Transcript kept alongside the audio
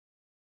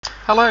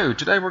Hello,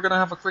 today we're going to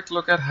have a quick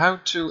look at how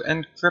to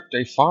encrypt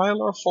a file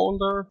or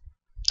folder.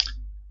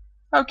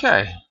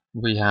 Okay,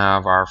 we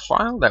have our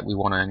file that we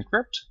want to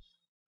encrypt.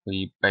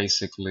 We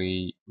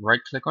basically right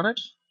click on it,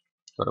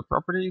 go to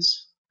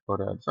properties, go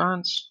to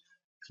advanced,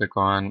 click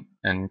on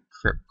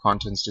encrypt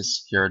contents to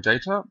secure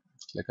data,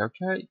 click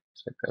OK,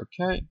 click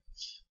OK.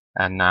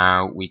 And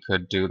now we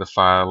could do the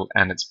file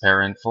and its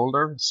parent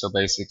folder. So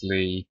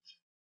basically,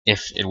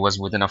 if it was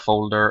within a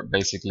folder,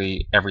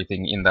 basically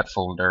everything in that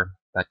folder,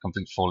 that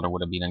complete folder,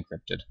 would have been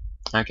encrypted.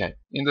 Okay,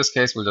 in this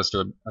case, we'll just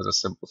do it as a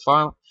simple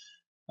file.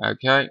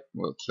 Okay,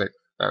 we'll click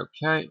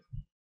OK.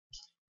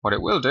 What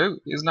it will do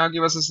is now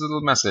give us this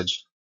little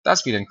message.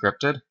 That's been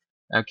encrypted.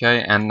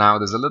 Okay, and now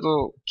there's a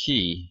little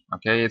key.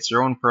 Okay, it's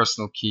your own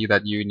personal key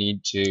that you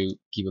need to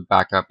keep a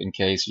backup in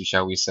case you,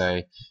 shall we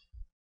say,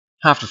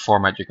 have to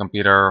format your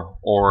computer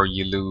or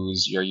you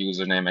lose your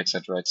username,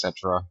 etc.,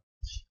 etc.,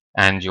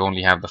 and you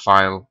only have the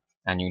file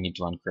and you need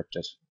to encrypt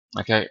it.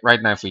 Okay, right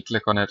now if we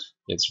click on it,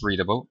 it's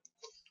readable.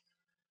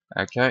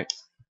 Okay.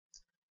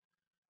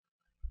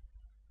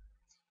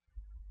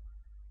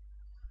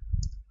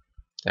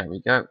 There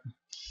we go.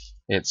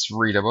 It's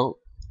readable.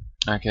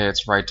 Okay,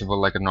 it's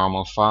writable like a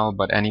normal file,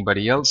 but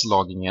anybody else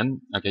logging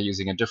in, okay,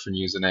 using a different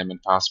username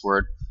and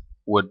password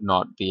would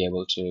not be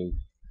able to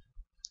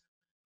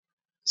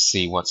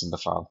see what's in the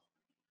file.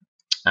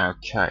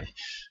 Okay.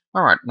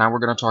 Alright, now we're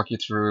going to talk you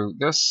through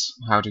this,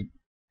 how to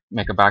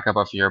make a backup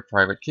of your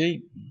private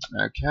key.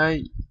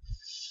 Okay.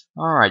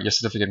 Alright, your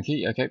certificate and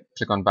key. Okay,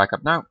 click on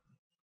backup now.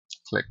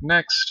 Click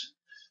next.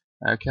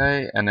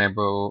 Okay,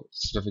 enable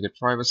certificate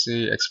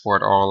privacy,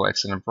 export all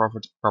external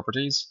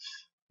properties.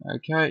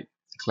 Okay,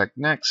 click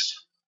next.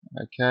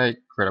 Okay,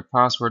 create a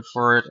password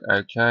for it.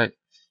 Okay.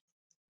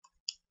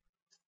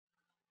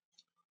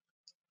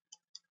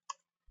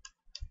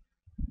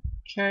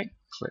 Okay,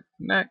 click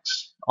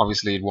next.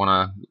 Obviously you'd want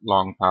a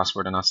long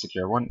password and a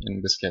secure one.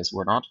 In this case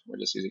we're not. We're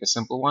just using a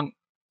simple one.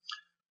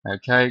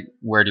 Okay,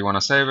 where do you want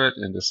to save it?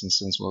 In this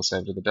instance we'll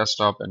save it to the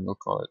desktop and we'll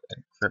call it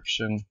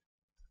Encryption.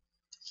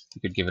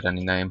 You could give it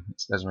any name,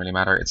 it doesn't really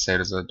matter. It's saved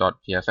as a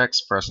 .pfx,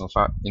 personal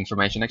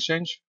information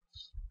exchange,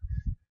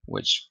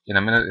 which in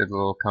a minute it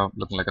will come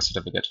looking like a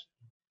certificate.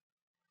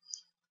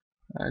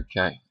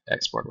 Okay,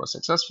 export was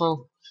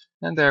successful,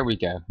 and there we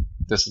go.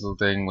 This little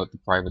thing with the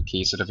private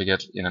key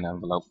certificate in an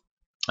envelope.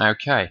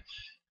 Okay,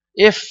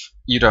 if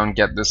you don't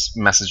get this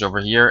message over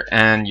here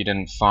and you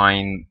didn't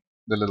find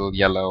the little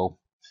yellow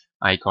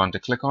icon to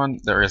click on,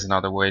 there is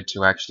another way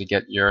to actually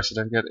get your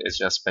certificate. It's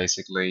just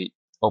basically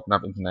open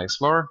up Internet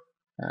Explorer.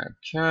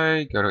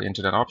 Okay, go to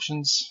Internet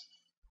Options,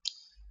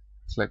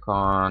 click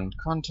on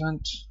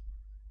Content,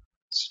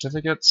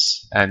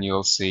 Certificates, and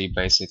you'll see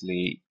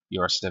basically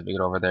your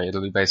certificate over there.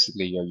 It'll be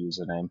basically your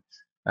username.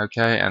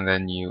 Okay, and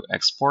then you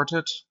export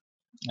it.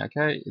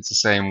 Okay, it's the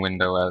same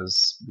window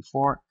as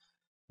before.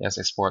 Yes,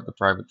 export the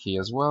private key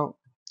as well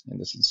in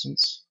this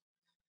instance.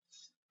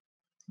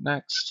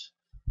 Next.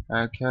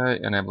 Okay,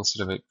 enable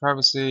certificate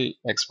privacy,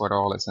 export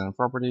all external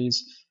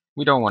properties.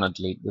 We don't want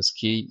to delete this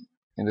key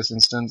in this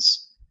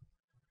instance.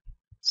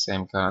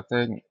 Same kind of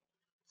thing.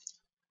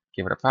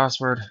 Give it a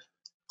password.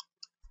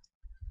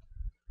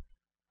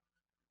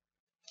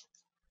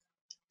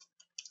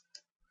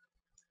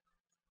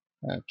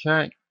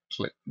 Okay,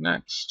 click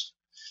next.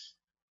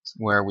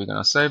 Where are we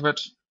going to save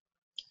it?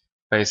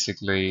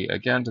 Basically,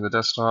 again to the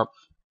desktop,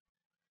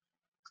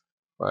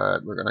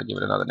 but we're going to give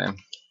it another name.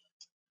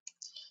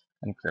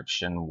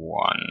 Encryption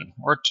 1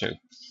 or 2.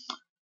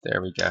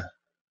 There we go.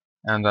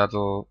 And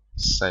that'll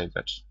save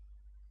it.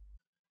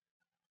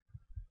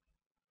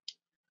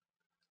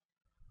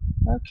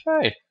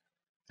 Okay.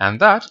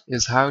 And that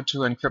is how to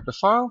encrypt a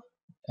file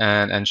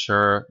and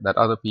ensure that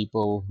other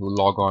people who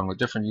log on with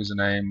different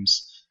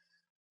usernames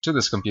to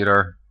this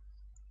computer,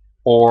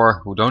 or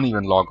who don't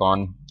even log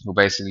on, who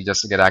basically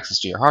just get access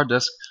to your hard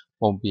disk,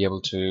 won't be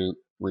able to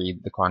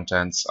read the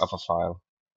contents of a file.